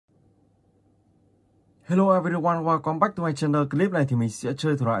Hello everyone, welcome back to my channel. Clip này thì mình sẽ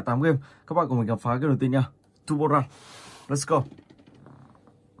chơi thử lại 8 game. Các bạn cùng mình khám phá game đầu tiên nha. Turbo Run. Let's go.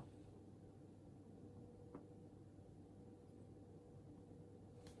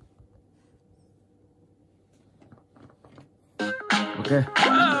 Ok.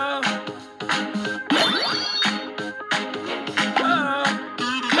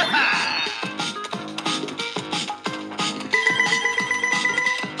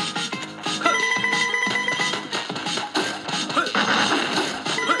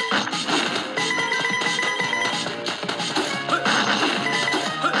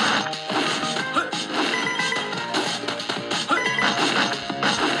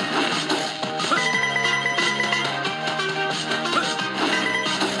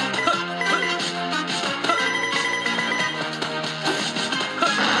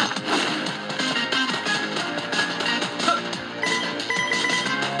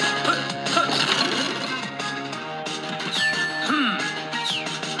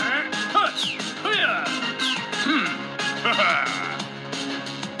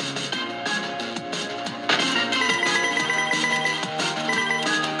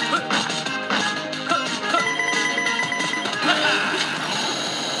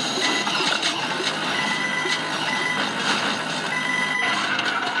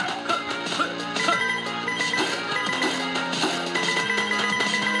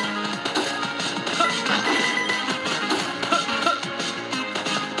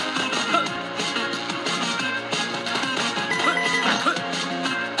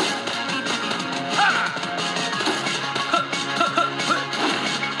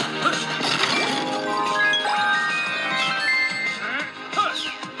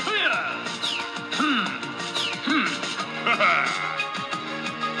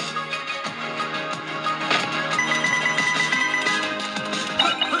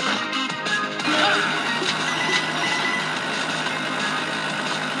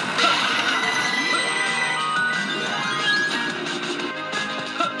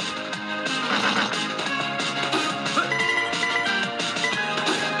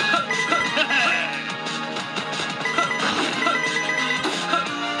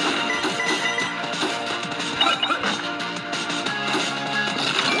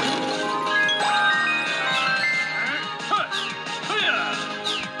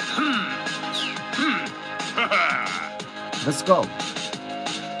 Let's go.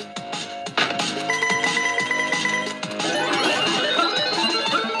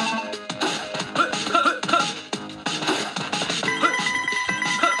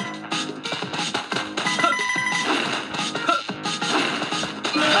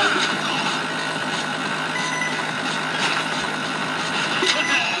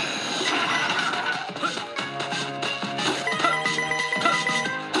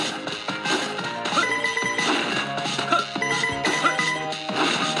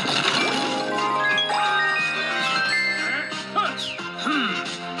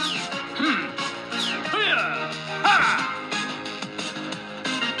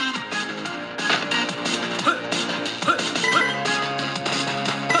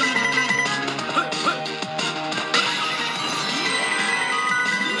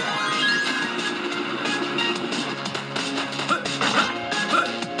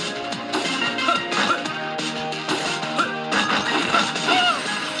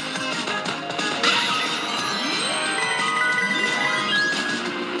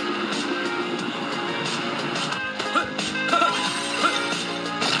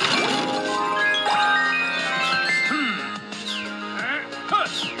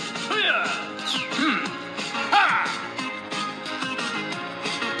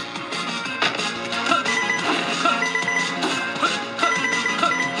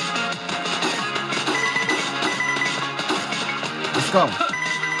 Go.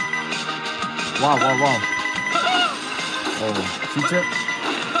 Wow, wow, wow. Oh, suy chết.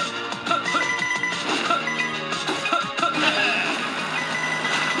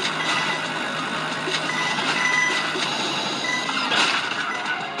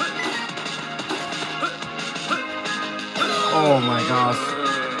 Oh my gosh.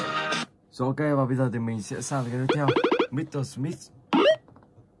 Rồi ok, và bây giờ thì mình sẽ sang cái tiếp theo, Mr. Smith.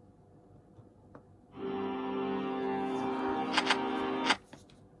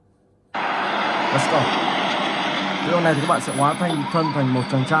 Let's go. Video này thì các bạn sẽ hóa thân thành một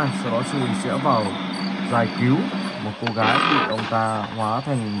chàng trai, sau đó thì sẽ vào giải cứu một cô gái bị ông ta hóa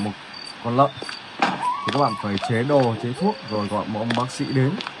thành một con lợn. Thì các bạn phải chế đồ, chế thuốc rồi gọi một ông bác sĩ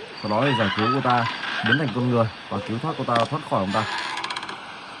đến, sau đó thì giải cứu cô ta biến thành con người và cứu thoát cô ta thoát khỏi ông ta.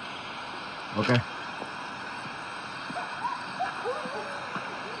 Ok.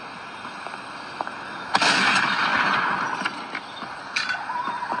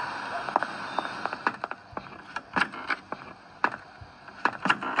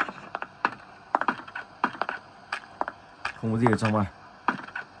 Không có gì ở trong này.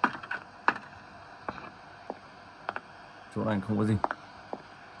 Chỗ này không có gì.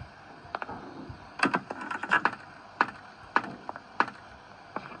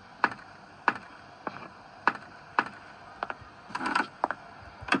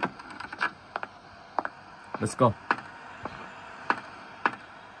 Let's go.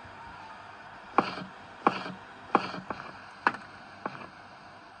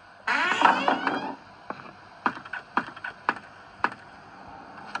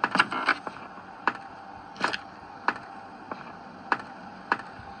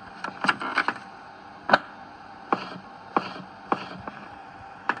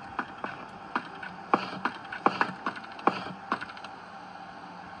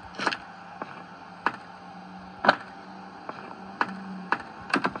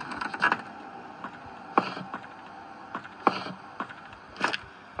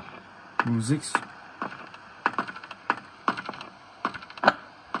 Music.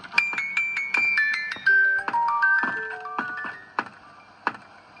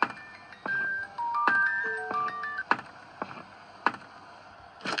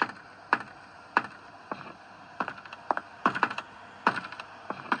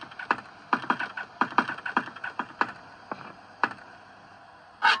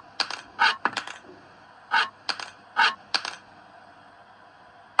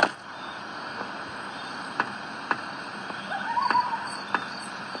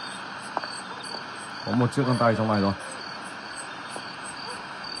 Có một chiếc găng tay trong này rồi.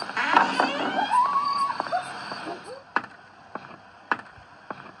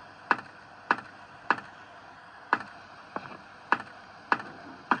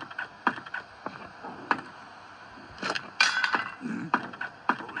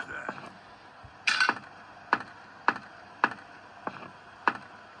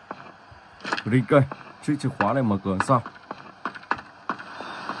 Rick ơi, chiếc chìa khóa này mở cửa sao?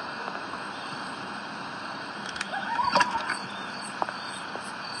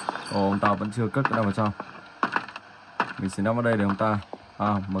 Ồ, ông ta vẫn chưa cất cái này vào trong. Mình sẽ nằm vào đây để ông ta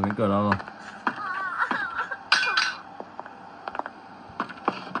mở cánh cửa ra rồi.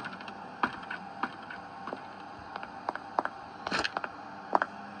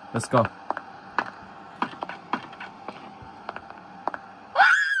 Let's go.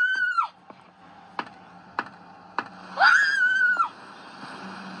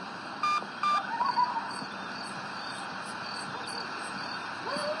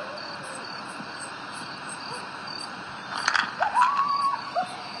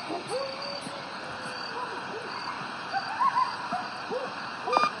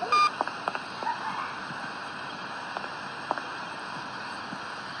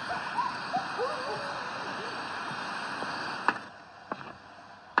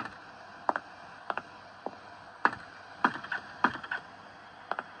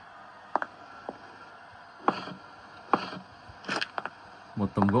 Một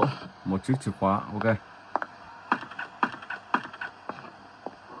tấm gỗ, một chiếc chìa khóa, ok.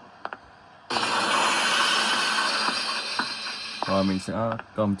 Rồi mình sẽ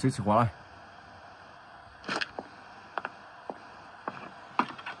cầm chiếc chìa khóa này.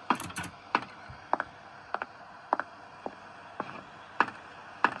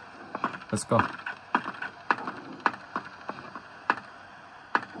 Let's go.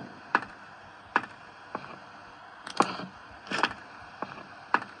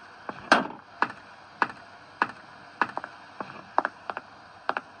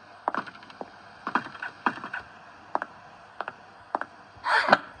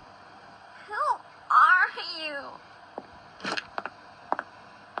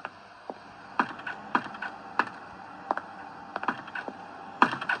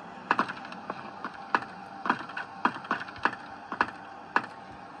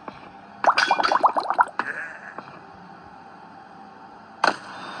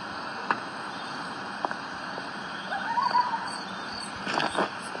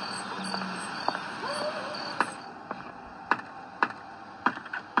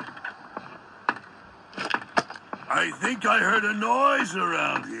 I think I heard a noise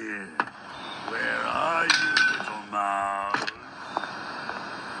around here. Where are you, little mouse?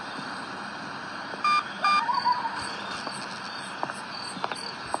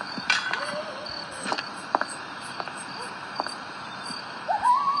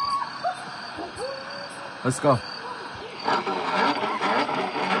 Let's go.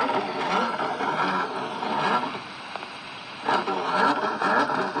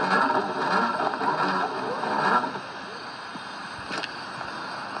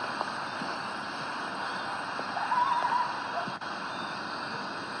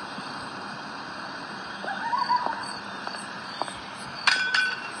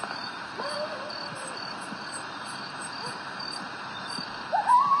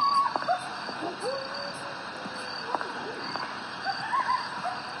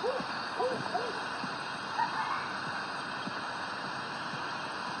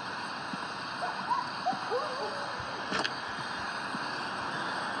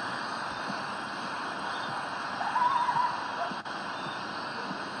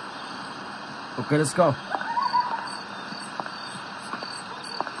 let's go.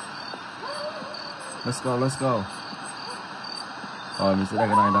 Let's go. Rồi mình sẽ đặt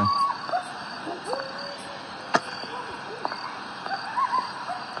cái này đây.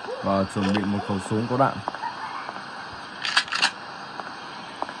 Và chuẩn bị một khẩu súng có đạn.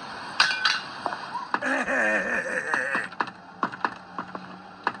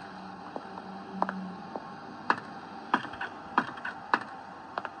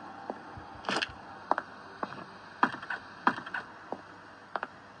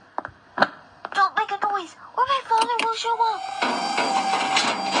 Don't make a noise, or my father will show up.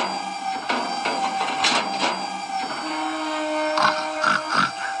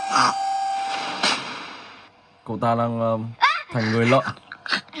 Cậu ta đang thành người lợn.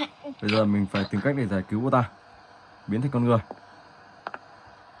 Bây giờ mình phải tìm cách để giải cứu cậu ta, biến thành con người.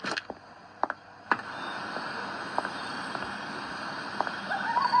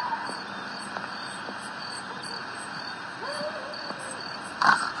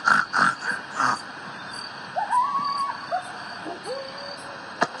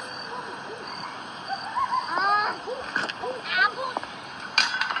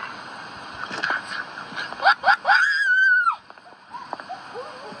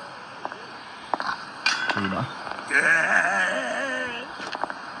 Đã.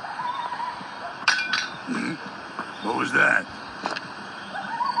 What was that?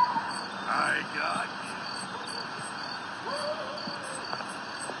 I got you.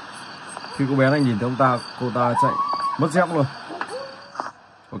 Khi cô bé này nhìn thấy ông ta, cô ta chạy mất dép luôn.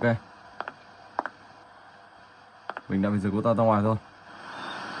 Ok, mình đã phải giữ cô ta ra ngoài thôi.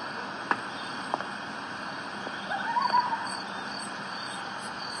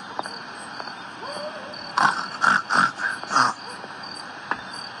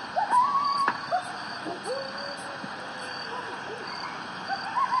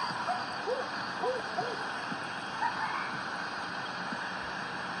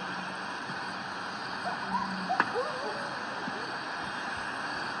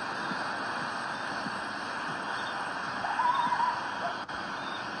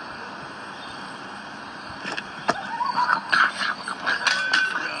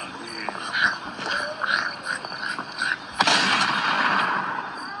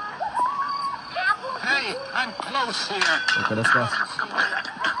 I'm close here. Ok, let's go.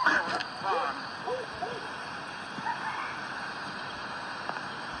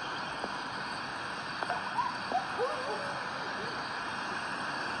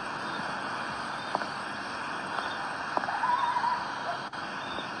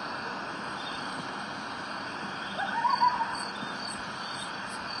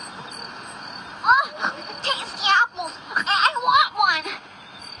 Tasty apples. I want one.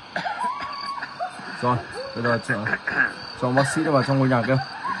 Rồi, bây giờ cho bác sĩ vào trong ngôi nhà kia.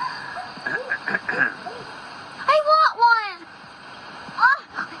 I want one.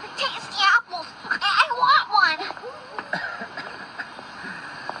 Tasty apples. I want one.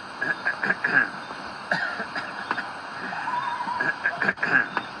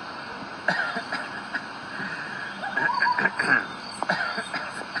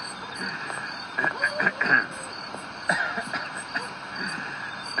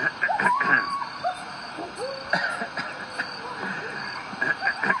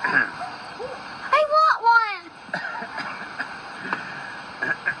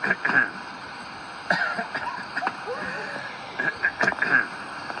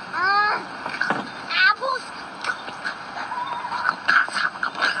 Apples.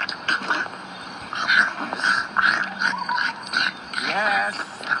 Yes.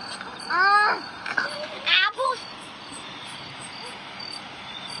 Apples.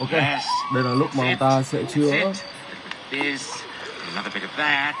 Ok, Yes. đây là lúc mà ông ta sẽ chữa. Is another bit of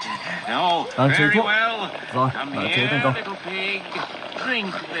that. No. Đang chữa Very thuốc. well. Rồi, Come đã chữa thành here, công. little pig.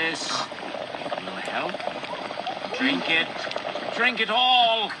 Drink this. It will help. Drink it. Drink it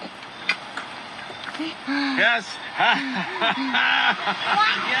all. Yes. Yes. Am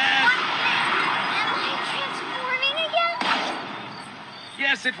I transforming again?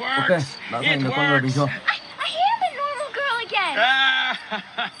 Yes, it works. Ok, đã thành được con người bình thường. I am a normal girl again.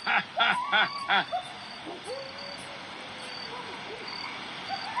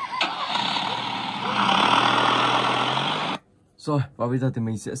 Rồi, và bây giờ thì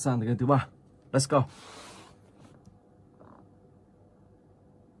mình sẽ sang cái thứ ba. Let's go.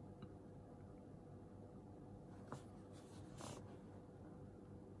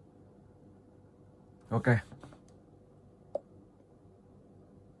 Ok.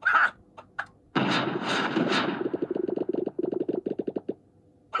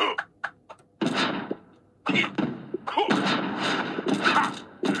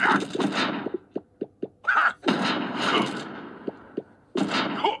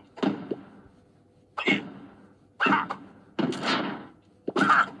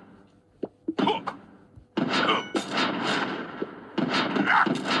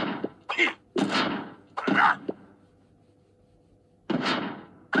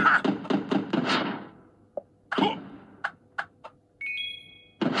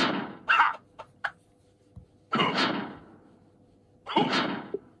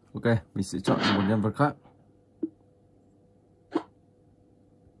 Ok, mình sẽ chọn một nhân vật khác.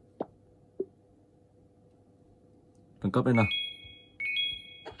 Nâng cấp lên nào.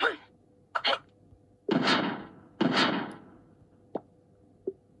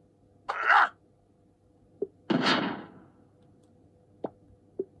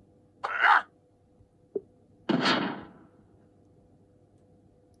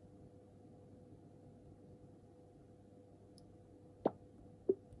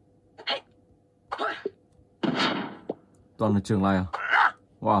 Toàn là trường này à?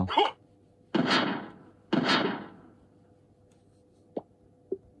 Wow.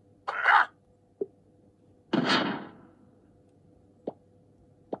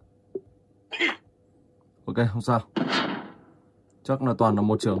 Ok, không sao. Chắc là toàn là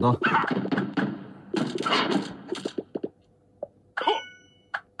một trưởng thôi.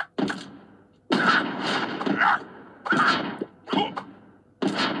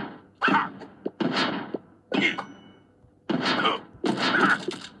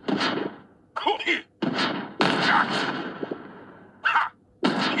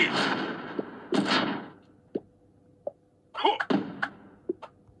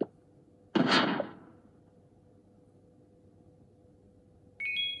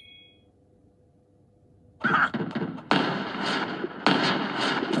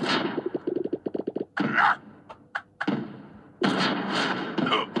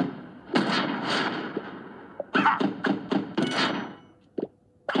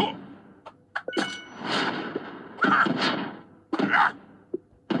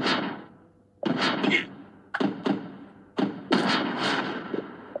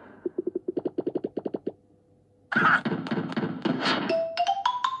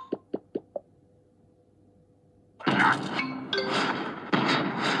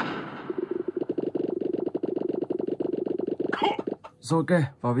 Rồi ok,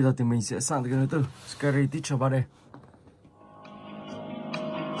 và bây giờ thì mình sẽ sang tới cái thứ tư, Scary Teacher 3D.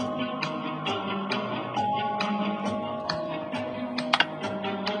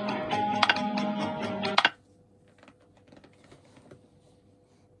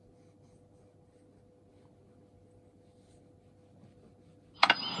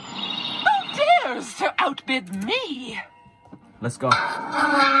 Who dares to outbid me? Let's go.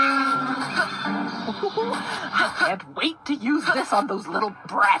 I can't wait to use this on those little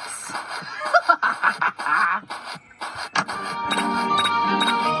brats.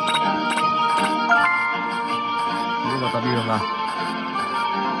 Đưa bà ta đi đường nào.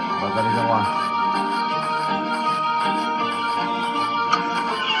 Bà ta đi ra ngoài.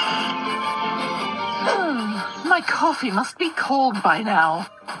 My coffee must be cold by now.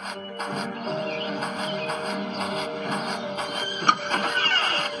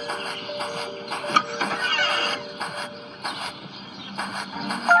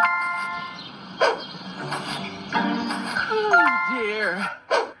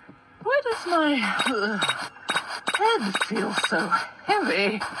 My head feels so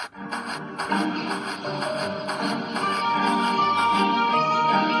heavy.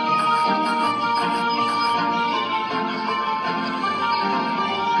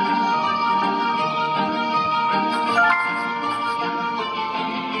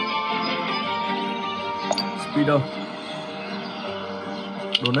 Speeder.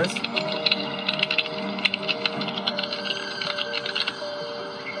 Dones.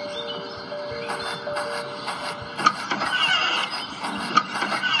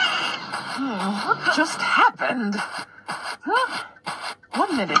 What just happened? Huh?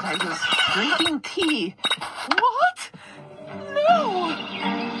 1 minute I was drinking tea. What? No!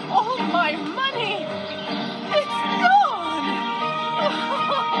 All my money! It's gone!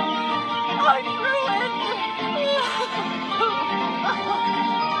 I'm ruined!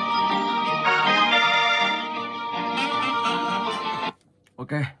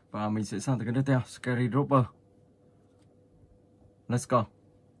 Ok, và mình sẽ sang tới cái tiếp theo, Scary Dropper. Let's go.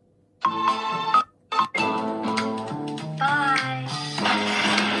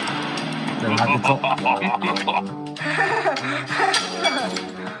 Đây là hai cái chỗ.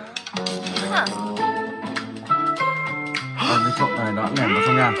 Còn cái chỗ này nó ném vào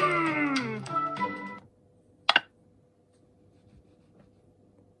trong nhà.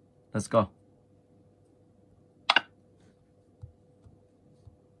 Let's go.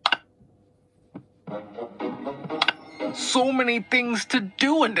 So many things to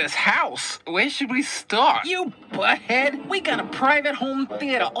do in this house. Where should we start? You butthead! We got a private home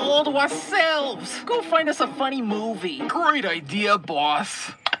theater all to ourselves. Go find us a funny movie. Great idea,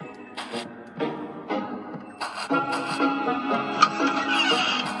 boss.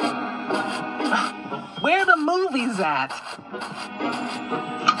 Where are the movies at?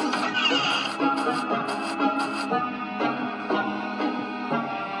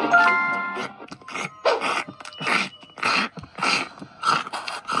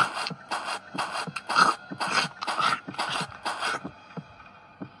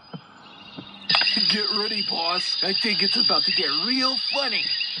 Get ready, boss. I think it's about to get real funny.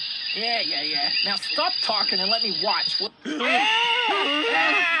 Yeah. Now stop talking and let me watch.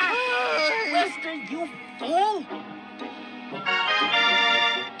 Lester, you fool!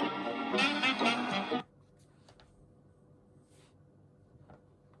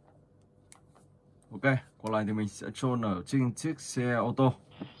 Ok, còn lại thì mình sẽ chôn ở trên chiếc xe ô tô.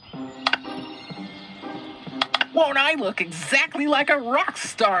 Won't I look exactly like a rock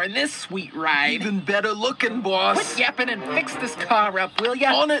star in this sweet ride? Even better looking, boss. Quit yapping and fix this car up, will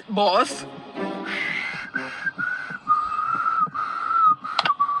ya? On it, boss.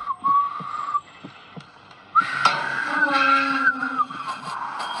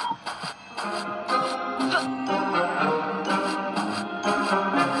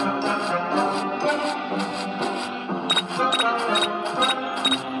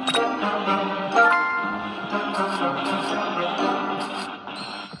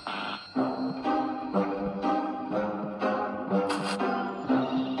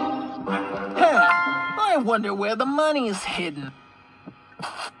 I wonder where the money's hidden.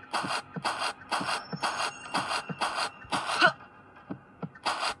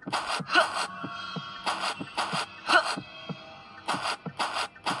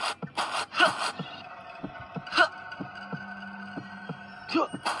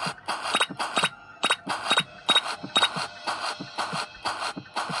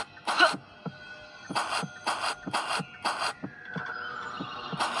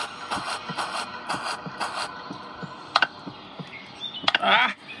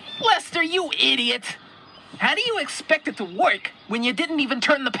 Lester, you idiot! How do you expect it to work when you didn't even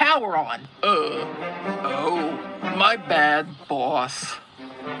turn the power on? Oh, my bad, boss.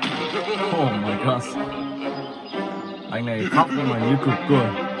 Oh my gosh. Anh này khóc nhưng mà như cực cười.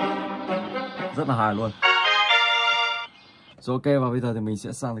 Rất là hài luôn. Rồi ok, và bây giờ thì mình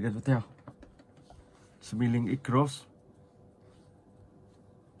sẽ sang cái tiếp theo. Smiling Cross.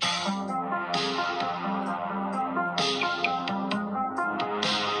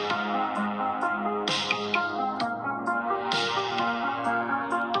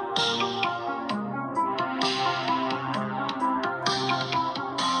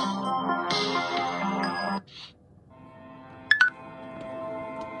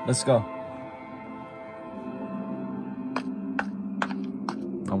 Let's go.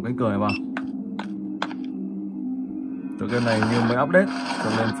 Đóng cánh cửa này vào. Tựa game này như mới update, cho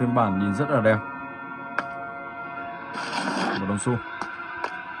nên phiên bản nhìn rất là đẹp. Một đồng xu.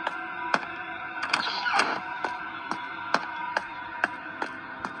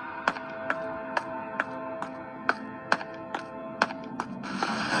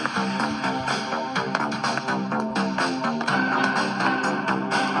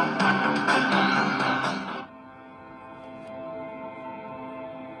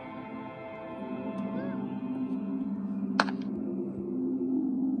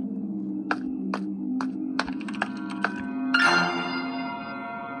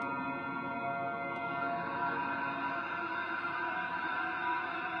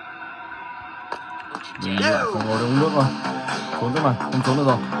 Mình không ngồi được uống nước rồi. Trốn thế mà, không trốn được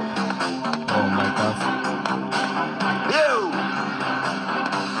rồi. Oh my god.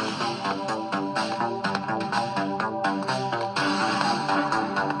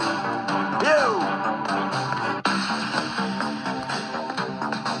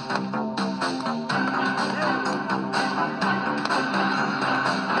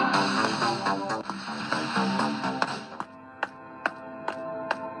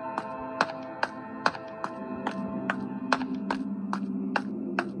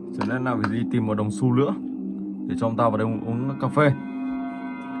 Cho nên là phải đi tìm một đồng xu nữa để cho ông ta vào đây uống cà phê.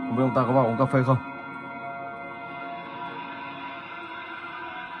 Không biết ông ta có vào uống cà phê không?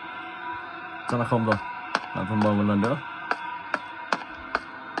 Chắc là không rồi. Lại phải mời một lần nữa.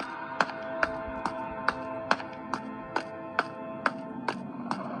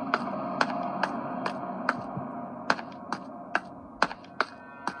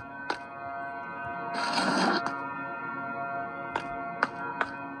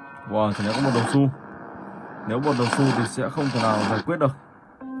 Wow, chỉ nếu có một đồng xu. Nếu một đồng xu thì sẽ không thể nào giải quyết được.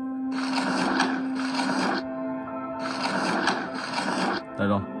 Đây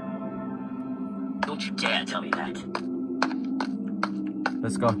rồi. Don't you dare tell me that.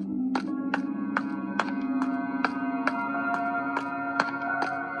 Let's go.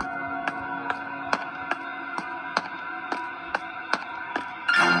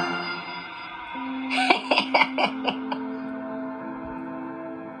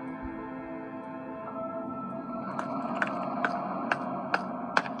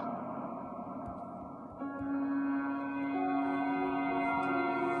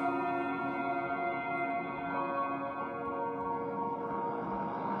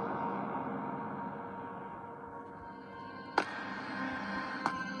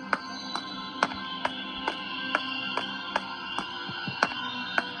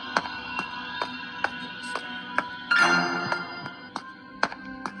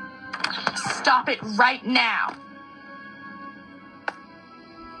 Stop it right now.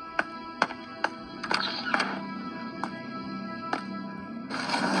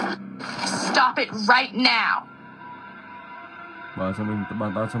 Stop it right now.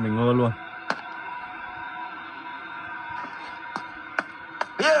 Bạn ta cho mình ngơ luôn.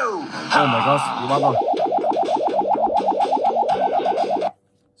 Oh my god, bị bắt rồi.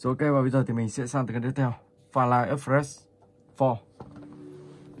 Rồi ok, và bây giờ thì mình sẽ sang tới cái tiếp theo. Fala Express 4.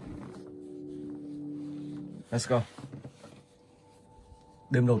 Let's go.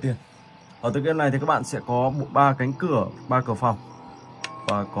 Đêm đầu tiên. Ở tựa game này thì các bạn sẽ có 3 cánh cửa, 3 cửa phòng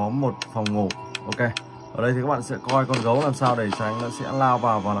và có một phòng ngủ. Ok. Ở đây thì các bạn sẽ coi con gấu làm sao để tránh nó sẽ lao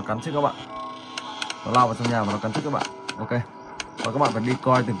vào và nó cắn chết các bạn. Nó lao vào trong nhà và nó cắn chết các bạn. Ok. Và các bạn phải đi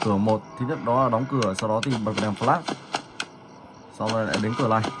coi từng cửa một. Thứ nhất đó là đóng cửa, sau đó thì bật đèn flash. Sau đó lại đến cửa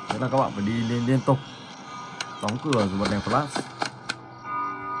này. Thế là các bạn phải đi liên tục. Đóng cửa rồi bật đèn flash.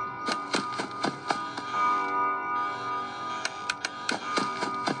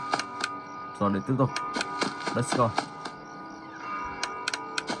 Rồi để tiếp tục. Let's go.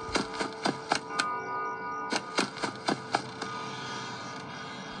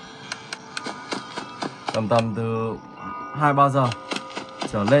 Tầm từ 2-3 giờ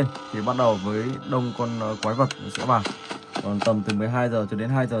trở lên thì bắt đầu với đông con quái vật nó sẽ vào. Còn tầm từ 12 giờ cho đến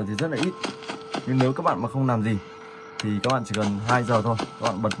 2 giờ thì rất là ít. Nhưng nếu các bạn mà không làm gì thì các bạn chỉ cần 2 giờ thôi, các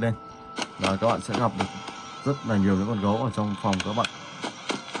bạn bật lên là các bạn sẽ gặp được rất là nhiều những con gấu ở trong phòng các bạn.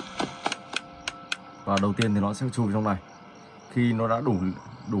 Và đầu tiên thì nó sẽ chui trong này. Khi nó đã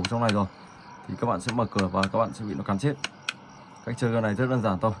đủ trong này rồi thì các bạn sẽ mở cửa và các bạn sẽ bị nó cắn chết. Cách chơi cái này rất đơn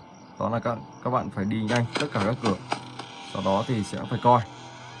giản thôi. Đó là các bạn phải đi nhanh tất cả các cửa. Sau đó thì sẽ phải coi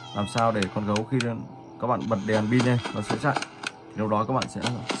làm sao để con gấu khi các bạn bật đèn pin lên nó sẽ chạy. Thì lúc đó các bạn sẽ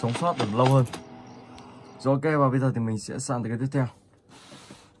sống sót được lâu hơn. Rồi ok, và bây giờ thì mình sẽ sang tới cái tiếp theo.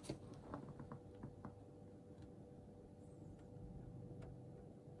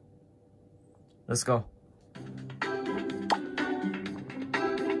 Let's go.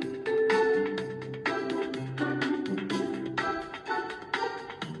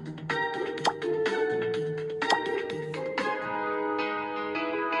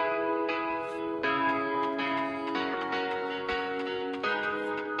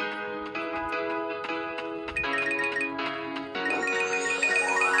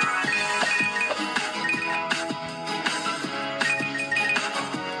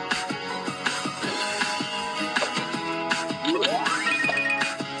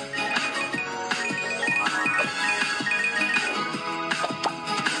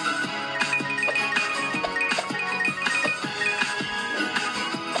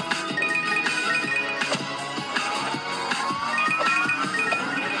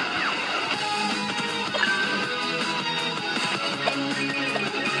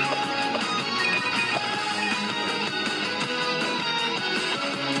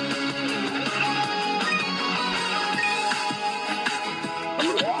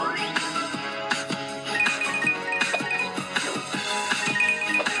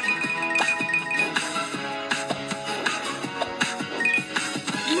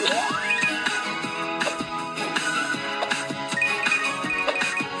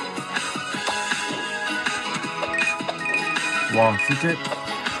 Wow, suýt chết.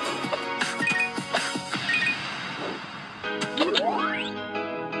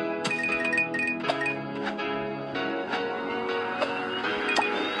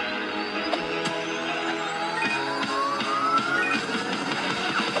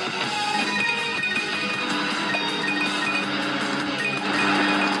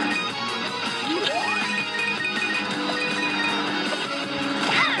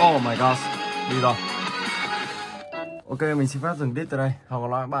 Oh my god, đi rồi. Ok, mình xin phép dừng clip tại đây. Hẹn gặp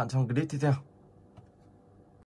lại các bạn trong clip tiếp theo.